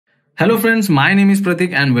Hello friends, my name is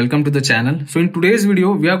Pratik and welcome to the channel. So in today's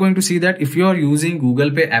video, we are going to see that if you are using Google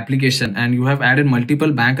Pay application and you have added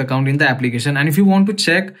multiple bank account in the application, and if you want to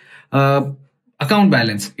check account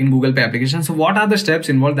balance in Google Pay application, so what are the steps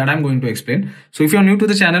involved that I'm going to explain. So if you're new to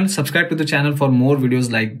the channel, subscribe to the channel for more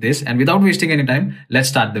videos like this, and without wasting any time, let's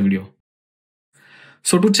start the video.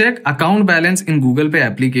 So to check account balance in Google Pay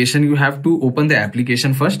application, you have to open the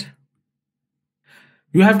application first.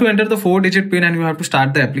 You have to enter the 4-digit PIN and you have to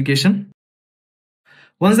start the application.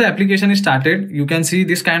 Once the application is started, you can see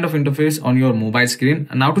this kind of interface on your mobile screen.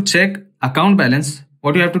 And now to check account balance,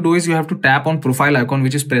 what you have to do is you have to tap on profile icon,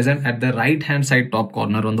 which is present at the right hand side top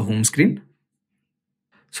corner on the home screen.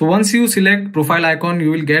 So once you select profile icon,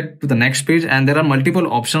 you will get to the next page, and there are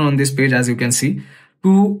multiple options on this page as you can see.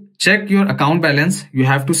 To check your account balance, you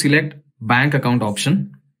have to select bank account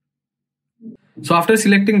option. So after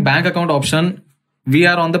selecting bank account option, we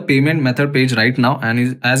are on the payment method page right now,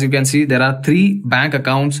 and as you can see, there are 3 bank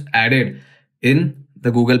accounts added in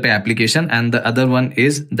the Google Pay application, and the other one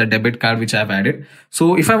is the debit card which I have added.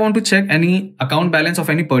 So if I want to check any account balance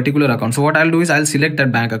of any particular account, so what I'll do is I'll select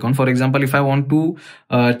that bank account. For example, if I want to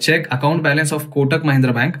check account balance of Kotak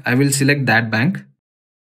Mahindra Bank, I will select that bank.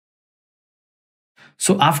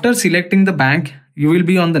 So after selecting the bank, you will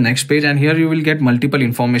be on the next page, and here you will get multiple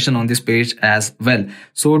information on this page as well.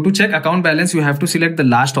 So to check account balance, you have to select the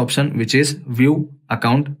last option, which is view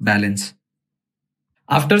account balance.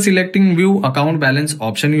 After selecting view account balance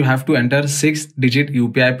option, you have to enter 6-digit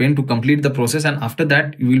UPI PIN to complete the process, and after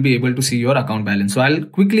that you will be able to see your account balance. So I'll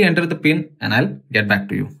quickly enter the PIN and I'll get back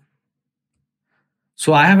to you.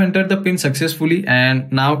 So I have entered the PIN successfully,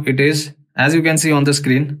 and now it is, as you can see on the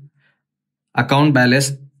screen, account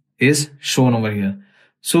balance is shown over here.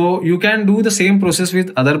 So you can do the same process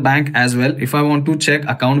with other bank as well. If I want to check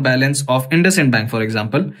account balance of IndusInd Bank, for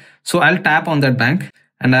example, so I'll tap on that bank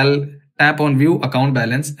and I'll tap on view account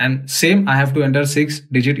balance, and same I have to enter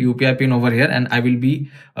 6-digit UPI PIN over here, and I will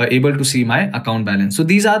be able to see my account balance. So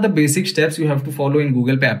these are the basic steps you have to follow in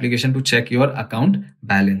Google Pay application to check your account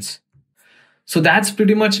balance. So that's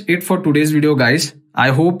pretty much it for today's video, guys. I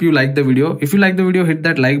hope you liked the video. If you like the video, hit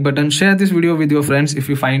that like button, share this video with your friends if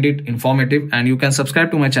you find it informative, and you can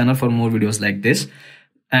subscribe to my channel for more videos like this.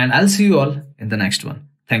 And I'll see you all in the next one.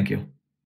 Thank you.